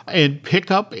and pick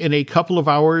up in a couple of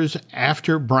hours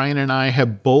after Brian and I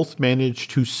have both managed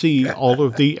to see all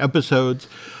of the episodes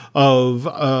of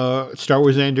Star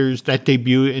Wars Andor that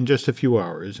debut in just a few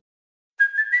hours.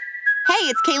 Hey,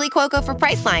 it's Kaylee Cuoco for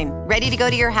Priceline. Ready to go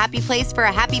to your happy place for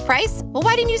a happy price? Well,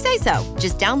 why didn't you say so?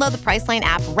 Just download the Priceline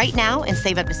app right now and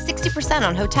save up to 60%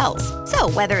 on hotels.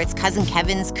 So whether it's Cousin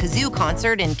Kevin's Kazoo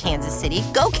Concert in Kansas City,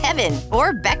 go Kevin,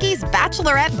 or Becky's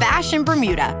Bachelorette Bash in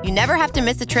Bermuda, you never have to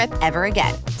miss a trip ever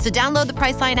again. So download the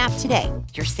Priceline app today.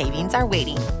 Your savings are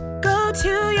waiting. Go to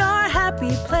your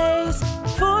happy place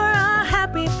for a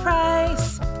happy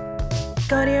price.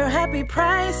 Go to your happy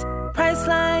price,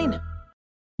 Priceline.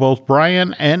 Both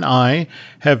Brian and I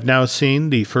have now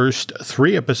seen the first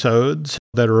 3 episodes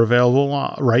that are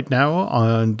available right now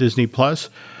on Disney Plus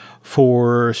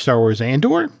for Star Wars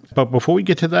Andor. But before we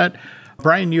get to that,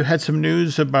 Brian, you had some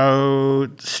news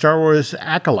about Star Wars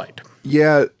Acolyte.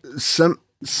 Yeah,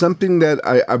 something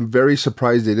that I'm very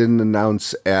surprised they didn't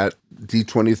announce at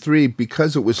D23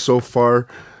 because it was so far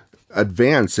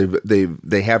advanced.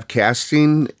 They have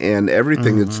casting and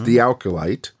everything. Mm-hmm. It's the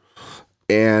Acolyte.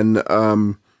 And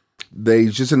they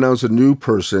just announced a new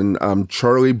person,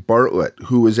 Charlie Bartlett,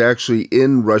 who was actually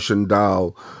in Russian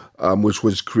Doll which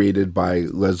was created by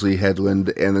Leslie Headland,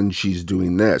 and then she's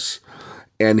doing this.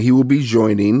 And he will be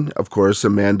joining, of course,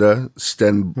 Amanda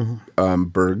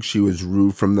Stenberg. She was Rue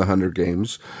from the Hunger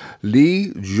Games.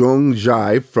 Lee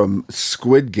Jung-jae from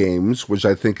Squid Games, which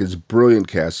I think is brilliant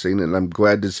casting, and I'm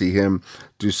glad to see him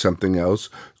do something else.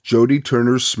 Jodie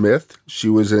Turner-Smith. She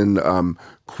was in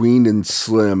Queen and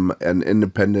Slim, an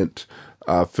independent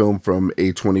film from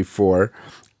A24.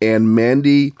 And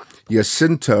Mandy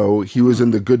Jacinto, he was in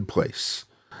The Good Place.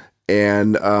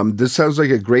 And this sounds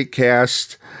like a great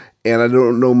cast. And I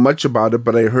don't know much about it,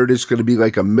 but I heard it's going to be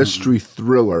like a mystery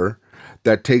thriller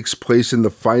that takes place in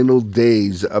the final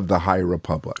days of the High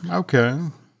Republic. Okay.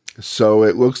 So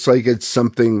it looks like it's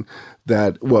something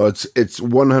that, well, it's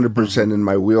 100% in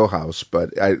my wheelhouse, but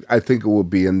I think it will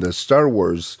be in the Star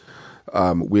Wars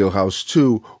wheelhouse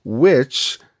too,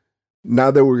 which, now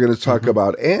that we're going to talk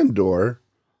about Andor,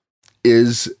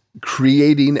 is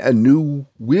creating a new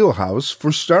wheelhouse for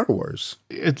Star Wars.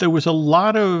 There was a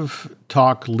lot of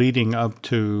talk leading up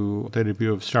to the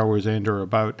debut of Star Wars Andor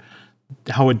about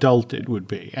how adult it would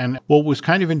be. And what was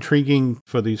kind of intriguing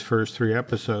for these first 3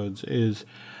 episodes is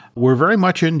we're very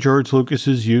much in George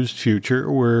Lucas's used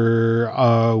future, where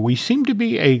we seem to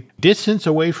be a distance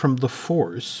away from the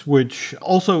Force, which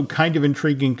also kind of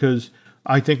intriguing because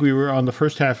I think we were on the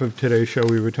first half of today's show,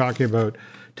 we were talking about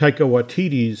Taika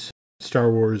Waititi's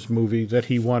Star Wars movie that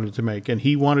he wanted to make. And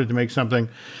he wanted to make something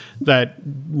that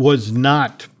was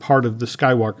not part of the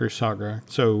Skywalker saga.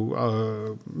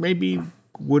 So maybe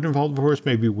would involve the Force,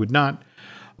 maybe would not.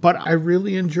 But I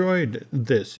really enjoyed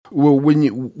this. Well,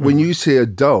 when you say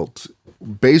adult,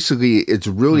 basically it's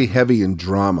really heavy in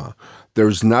drama.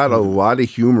 There's not a lot of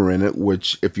humor in it,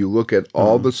 which if you look at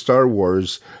all the Star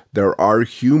Wars, there are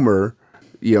humor,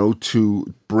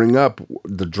 to bring up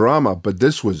the drama. But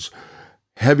this was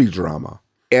heavy drama.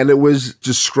 And it was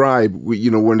described,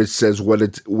 when it says what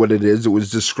it is, it was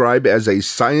described as a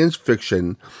science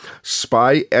fiction,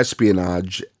 spy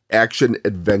espionage, action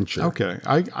adventure. Okay.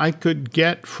 I could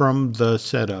get from the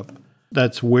setup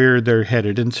that's where they're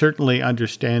headed. And certainly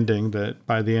understanding that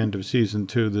by the end of season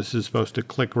 2, this is supposed to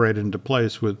click right into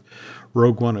place with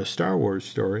Rogue One, a Star Wars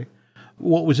story.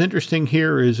 What was interesting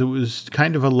here is it was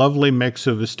kind of a lovely mix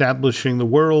of establishing the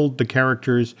world, the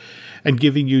characters, and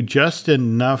giving you just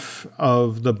enough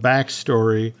of the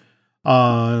backstory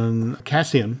on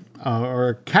Cassian,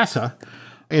 or Cassa.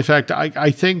 In fact, I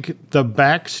think the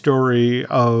backstory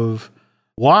of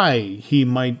why he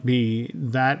might be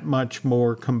that much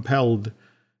more compelled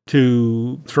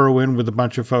to throw in with a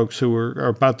bunch of folks who are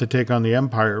about to take on the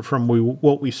Empire from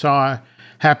what we saw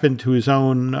happen to his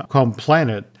own home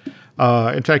planet.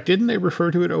 In fact, didn't they refer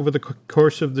to it over the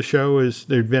course of the show as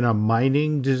there'd been a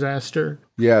mining disaster?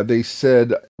 Yeah, they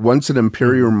said once an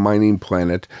Imperial mining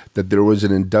planet that there was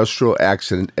an industrial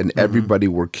accident and everybody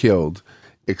were killed,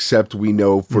 except we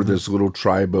know for this little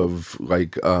tribe of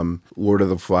like Lord of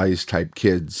the Flies type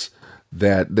kids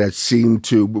that seem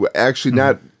to, actually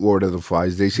not Lord of the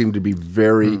Flies, they seem to be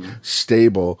very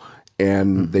stable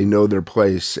and they know their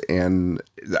place. And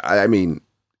I mean,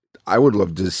 I would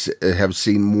love to have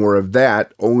seen more of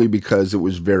that, only because it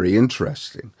was very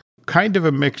interesting. Kind of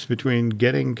a mix between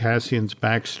getting Cassian's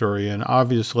backstory, and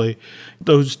obviously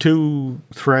those two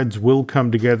threads will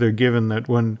come together, given that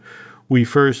when we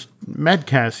first met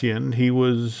Cassian, he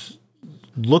was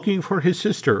looking for his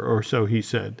sister, or so he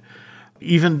said.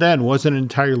 Even then, wasn't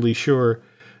entirely sure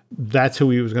that's who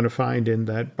he was going to find in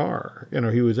that bar.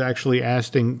 He was actually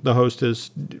asking the hostess,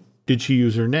 did she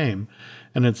use her name?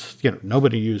 And it's,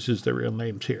 nobody uses their real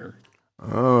names here.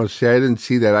 Oh, see, I didn't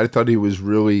see that. I thought he was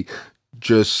really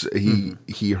just,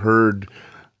 he heard,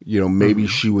 maybe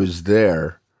she was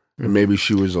there and maybe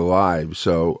she was alive.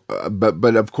 So,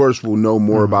 but of course we'll know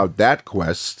more about that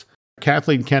quest.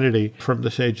 Kathleen Kennedy from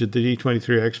the stage at the D23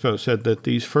 Expo said that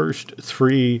these first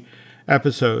 3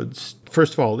 episodes,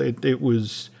 first of all, it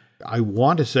was, I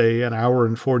want to say, an hour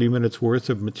and 40 minutes worth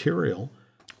of material.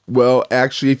 Well,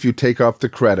 actually, if you take off the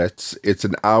credits, it's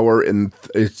an hour and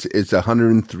it's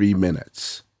 103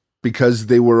 minutes, because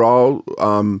they were all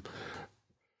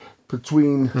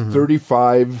between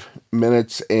 35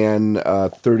 minutes and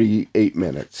 38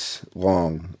 minutes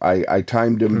long. I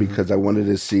timed them because I wanted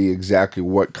to see exactly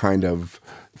what kind of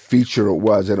feature it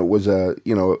was, and it was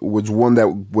it was one that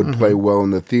would play well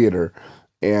in the theater,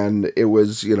 and it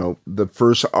was the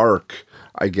first arc,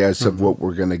 I guess, of what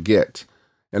we're gonna get.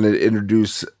 And it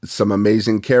introduced some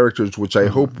amazing characters, which I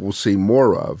hope we'll see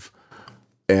more of.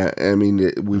 And I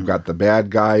mean, we've got the bad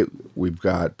guy, we've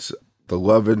got the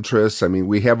love interests. I mean,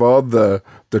 we have all the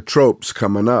tropes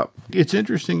coming up. It's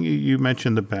interesting you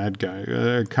mentioned the bad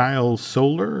guy, Kyle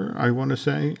Solar, I want to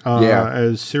say,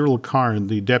 as Cyril Karn,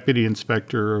 the deputy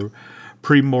inspector of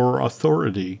Primor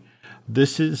Authority.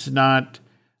 This is not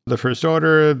the First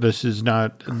Order. This is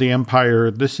not the Empire.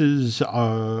 This is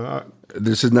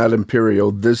not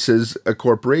Imperial. This is a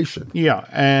corporation. Yeah,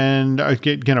 and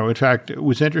in fact, it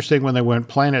was interesting when they went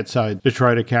planet side to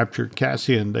try to capture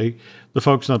Cassian. The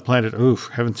folks on the planet,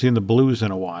 haven't seen the Blues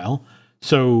in a while.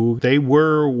 So they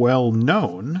were well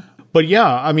known. But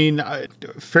yeah, I mean,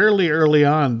 fairly early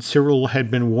on, Cyril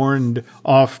had been warned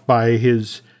off by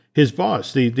his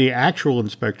boss, the actual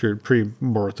inspector at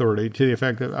Primor Authority, to the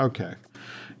effect of, okay,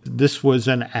 this was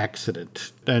an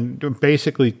accident. And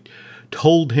basically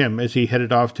told him as he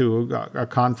headed off to a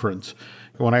conference,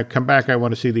 when I come back, I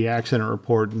want to see the accident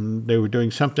report. And they were doing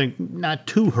something not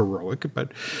too heroic,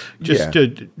 but just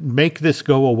to make this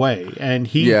go away. And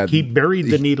he buried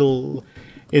the needle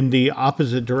in the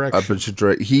opposite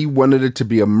direction. He wanted it to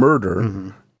be a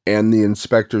murder, and the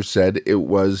inspector said it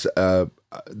was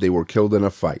they were killed in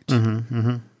a fight,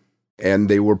 and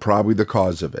they were probably the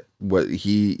cause of it.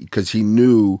 Because he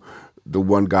knew the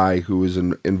one guy who was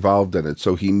involved in it,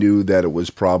 so he knew that it was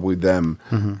probably them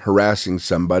harassing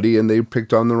somebody, and they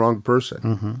picked on the wrong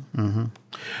person.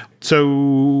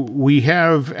 So we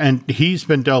have, and he's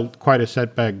been dealt quite a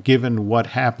setback given what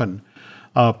happened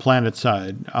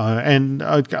planetside, and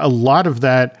a lot of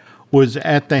that was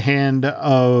at the hand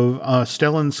of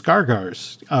Stellan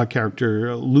Skarsgård's character,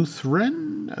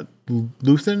 Luthen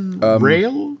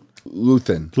Rail?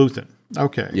 Luthen.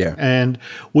 Okay. Yeah. And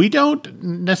we don't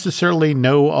necessarily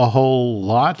know a whole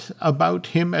lot about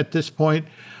him at this point,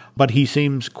 but he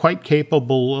seems quite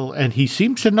capable, and he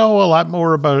seems to know a lot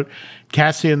more about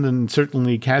Cassian than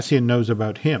certainly Cassian knows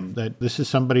about him. That this is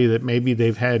somebody that maybe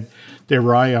they've had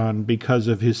their eye on because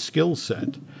of his skill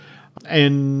set.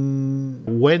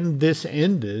 And when this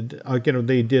ended,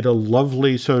 they did a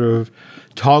lovely sort of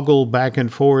toggle back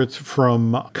and forth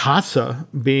from Casa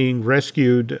being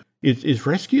rescued. Is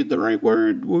rescued the right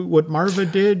word? What Marva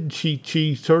did,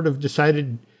 she sort of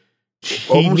decided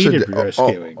he needed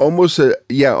rescuing. Almost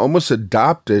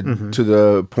adopted to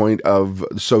the point of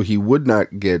so he would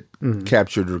not get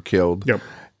captured or killed. Yep.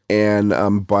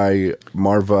 And by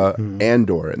Marva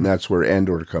Andor, and that's where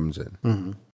Andor comes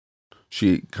in.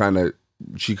 She kind of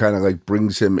like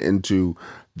brings him into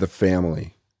the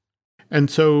family. And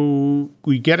so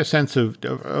we get a sense of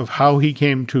how he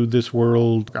came to this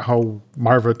world, how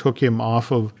Marva took him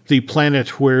off of the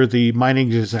planet where the mining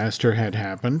disaster had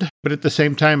happened. But at the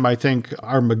same time, I think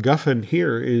our MacGuffin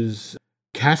here is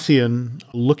Cassian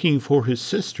looking for his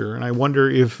sister. And I wonder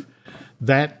if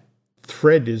that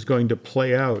thread is going to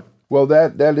play out. Well,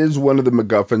 that is one of the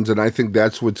MacGuffins, and I think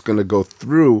that's what's going to go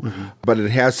through. But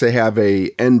it has to have a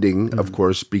ending, of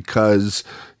course, because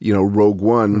Rogue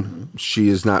One, she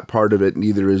is not part of it.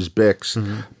 Neither is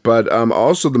Bix. But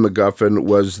also the MacGuffin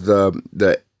was the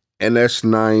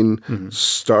NS9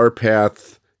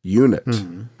 Starpath unit,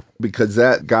 because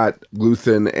that got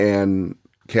Luthen and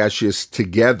Cassius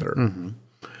together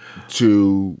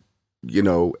to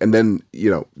and then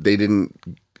they didn't.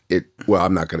 Well,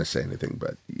 I'm not going to say anything,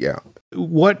 but yeah.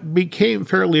 What became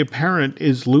fairly apparent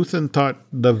is Luthen thought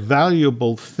the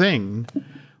valuable thing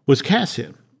was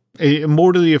Cassian.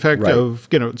 More to the effect of,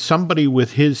 somebody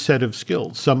with his set of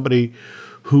skills, somebody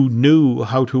who knew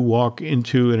how to walk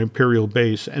into an Imperial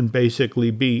base and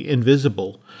basically be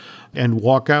invisible and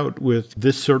walk out with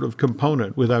this sort of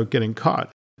component without getting caught.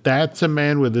 That's a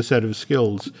man with a set of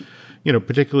skills.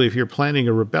 Particularly if you're planning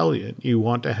a rebellion, you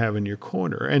want to have in your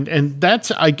corner. And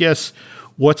that's, I guess,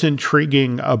 what's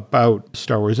intriguing about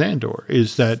Star Wars Andor,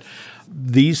 is that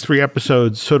these 3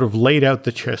 episodes sort of laid out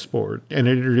the chessboard and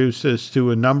introduced us to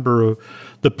a number of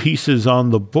the pieces on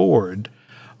the board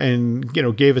and,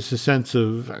 gave us a sense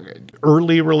of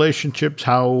early relationships,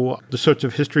 how the sorts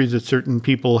of histories that certain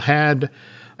people had.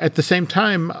 At the same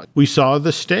time, we saw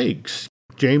the stakes.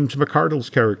 James McArdle's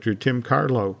character, Tim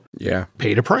Carlo,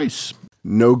 paid a price.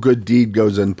 No good deed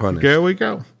goes unpunished. There we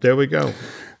go.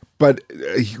 But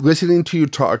listening to you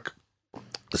talk,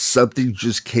 something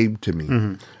just came to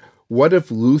me. What if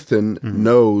Luthen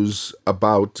knows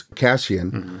about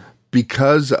Cassian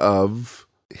because of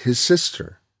his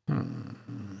sister?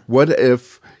 What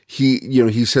if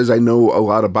he says, I know a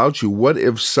lot about you. What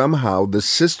if somehow the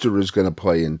sister is going to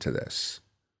play into this?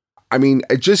 I mean,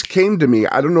 it just came to me.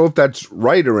 I don't know if that's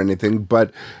right or anything,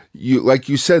 but like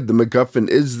you said, the MacGuffin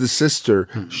is the sister.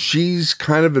 She's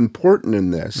kind of important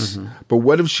in this. But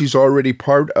what if she's already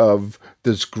part of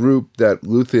this group that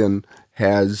Luthen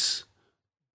has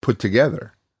put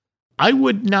together? I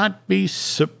would not be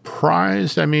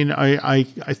surprised. I mean, I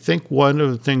think one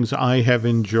of the things I have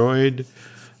enjoyed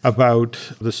about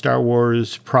the Star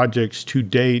Wars projects to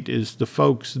date is the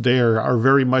folks there are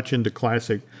very much into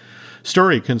classic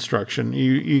story construction.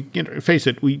 You know, face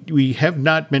it, we have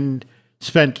not been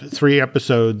spent 3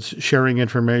 episodes sharing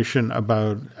information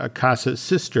about Akasa's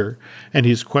sister and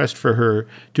his quest for her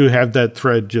to have that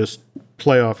thread just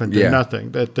play off into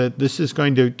nothing. That this is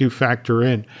going to factor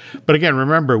in. But again,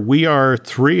 remember, we are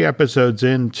 3 episodes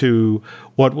into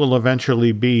what will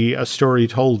eventually be a story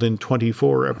told in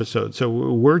 24 episodes. So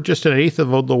we're just an eighth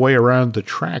of the way around the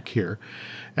track here.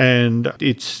 And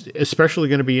it's especially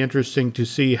going to be interesting to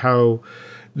see how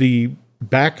the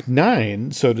back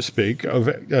 9, so to speak,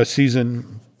 of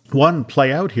season 1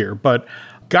 play out here. But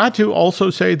got to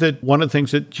also say that one of the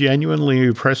things that genuinely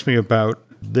impressed me about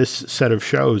this set of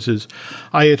shows is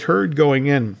I had heard going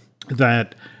in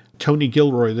that Tony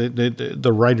Gilroy,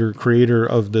 the writer, creator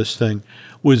of this thing,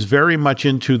 was very much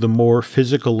into the more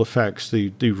physical effects, the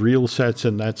real sets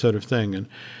and that sort of thing. And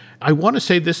I want to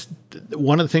say this,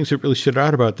 one of the things that really stood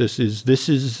out about this is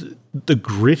the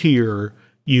grittier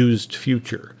used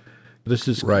future. This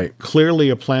is clearly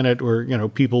a planet where, you know,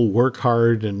 people work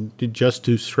hard and just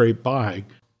to scrape by.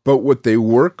 But what they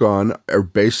work on are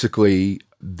basically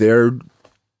they're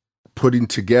putting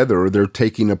together, or they're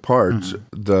taking apart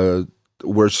the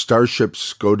where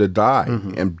starships go to die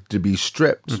and to be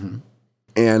stripped.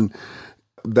 And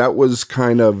that was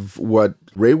kind of what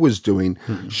Rey was doing.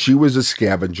 She was a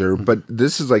scavenger, but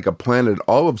this is like a planet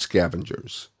all of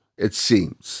scavengers, it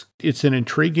seems. It's an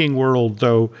intriguing world,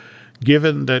 though,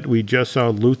 given that we just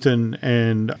saw Luthen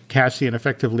and Cassian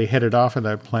effectively headed off of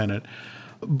that planet.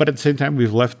 But at the same time,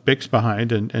 we've left Bix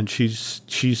behind, and she's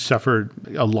suffered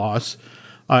a loss.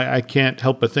 I can't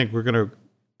help but think we're going to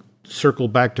circle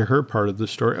back to her part of the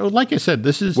story. Oh, like I said,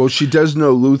 this is... Well, she does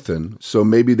know Luthen, so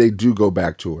maybe they do go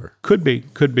back to her. Could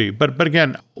be. But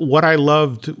again, what I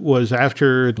loved was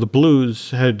after the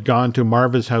Blues had gone to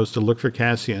Marva's house to look for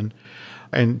Cassian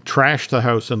and trashed the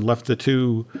house and left the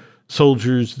 2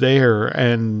 soldiers there,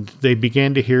 and they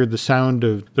began to hear the sound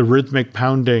of the rhythmic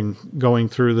pounding going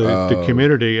through the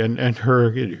community, and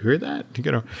her, you hear that?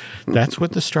 You know, that's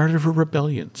what the start of a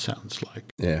rebellion sounds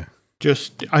like. Yeah.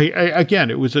 Just, again,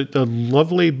 it was a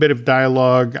lovely bit of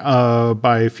dialogue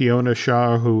by Fiona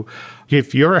Shaw, who,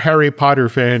 if you're a Harry Potter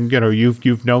fan, you know,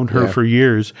 you've known her for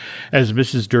years as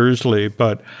Mrs. Dursley,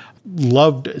 but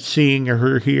loved seeing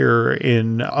her here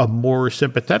in a more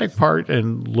sympathetic part,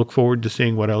 and look forward to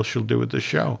seeing what else she'll do with the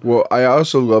show. Well, I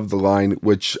also love the line,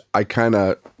 which I kind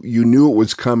of, you knew it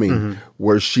was coming,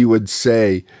 where she would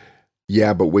say,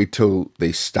 yeah, but wait till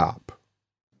they stop.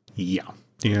 Yeah.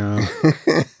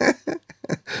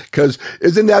 Because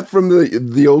isn't that from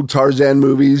the old Tarzan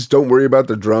movies? Don't worry about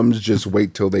the drums, just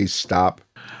wait till they stop.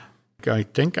 I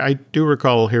think I do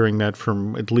recall hearing that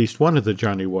from at least one of the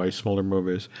Johnny Weissmuller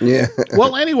movies. Yeah.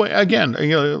 Well, anyway, again, you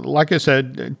know, like I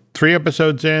said, 3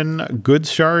 episodes in, good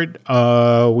start.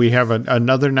 We have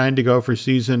another 9 to go for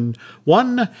season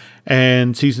 1,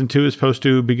 and season 2 is supposed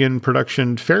to begin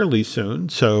production fairly soon.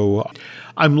 So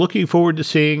I'm looking forward to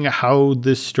seeing how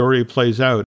this story plays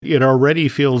out. It already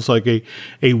feels like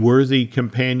a worthy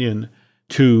companion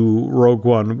to Rogue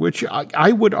One, which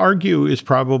I would argue is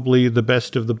probably the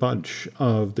best of the bunch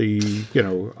of the, you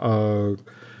know.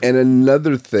 And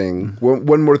another thing,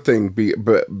 one more thing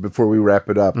before we wrap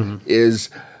it up is,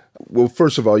 well,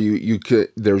 first of all, you could,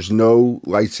 there's no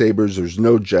lightsabers, there's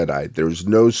no Jedi, there's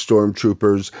no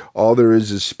stormtroopers. All there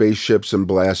is spaceships and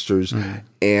blasters,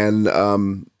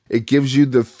 and it gives you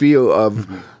the feel of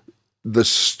the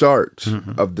start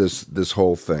of this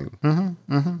whole thing.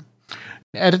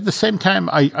 And at the same time,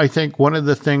 I think one of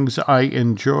the things I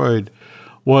enjoyed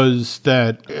was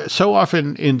that so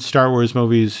often in Star Wars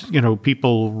movies, you know,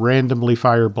 people randomly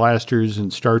fire blasters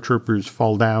and Star Troopers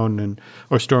fall down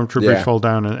or Stormtroopers fall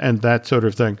down and that sort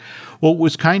of thing. Well, it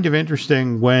was kind of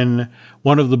interesting when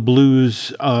one of the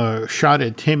Blues shot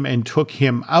at Tim and took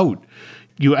him out.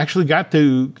 You actually got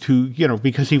to, you know,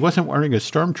 because he wasn't wearing a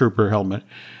Stormtrooper helmet,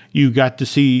 you got to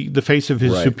see the face of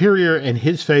his superior and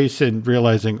his face and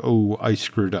realizing, oh, I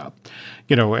screwed up.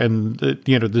 You know, and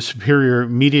the superior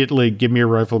immediately, give me a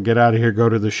rifle, get out of here, go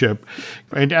to the ship.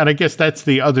 And I guess that's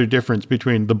the other difference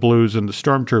between the Blues and the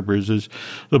Stormtroopers is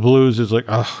the Blues is like,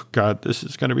 oh, God, this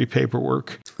is going to be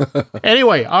paperwork.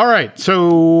 Anyway, all right.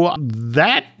 So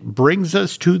that brings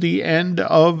us to the end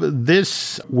of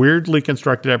this weirdly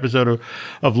constructed episode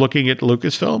of Looking at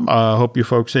Lucasfilm. I hope you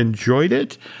folks enjoyed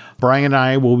it. Brian and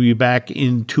I will be back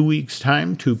in 2 weeks'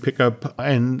 time to pick up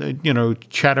and,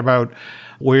 chat about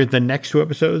where the next 2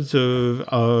 episodes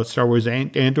of Star Wars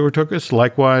Andor took us.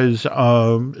 Likewise,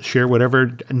 share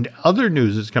whatever other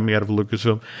news is coming out of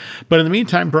Lucasfilm. But in the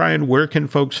meantime, Brian, where can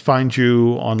folks find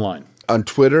you online? On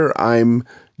Twitter, I'm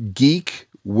Geek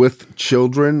with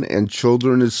Children, and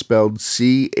Children is spelled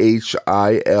ChildRN.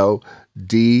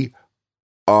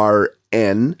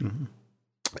 Mm-hmm.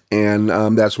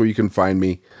 And that's where you can find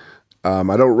me. I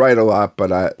don't write a lot,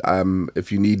 but I'm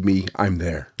if you need me, I'm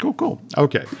there. Cool.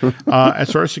 Okay.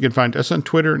 As far as you can find us on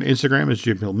Twitter and Instagram is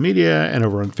Jim Hill Media, and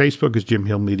over on Facebook is Jim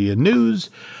Hill Media News.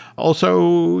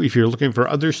 Also, if you're looking for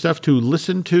other stuff to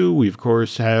listen to, we, of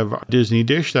course, have Disney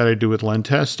Dish that I do with Len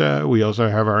Testa. We also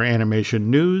have our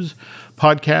animation news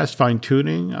podcast, Fine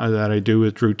Tuning, that I do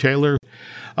with Drew Taylor.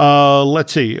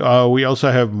 Let's see. We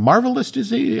also have Marvelous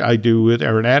Disney I do with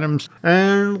Aaron Adams.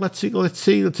 And let's see.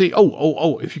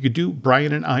 Oh, if you could do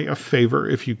Brian and I a favor,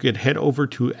 if you could head over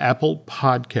to Apple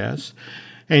Podcasts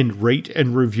and rate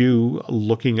and review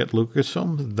Looking at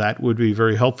Lucasfilm, that would be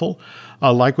very helpful.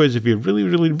 Likewise, if you really,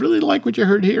 really, really like what you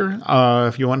heard here,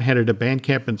 if you want to head to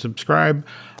Bandcamp and subscribe,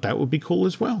 that would be cool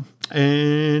as well.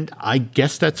 And I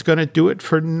guess that's going to do it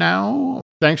for now.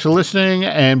 Thanks for listening,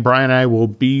 and Brian and I will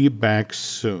be back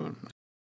soon.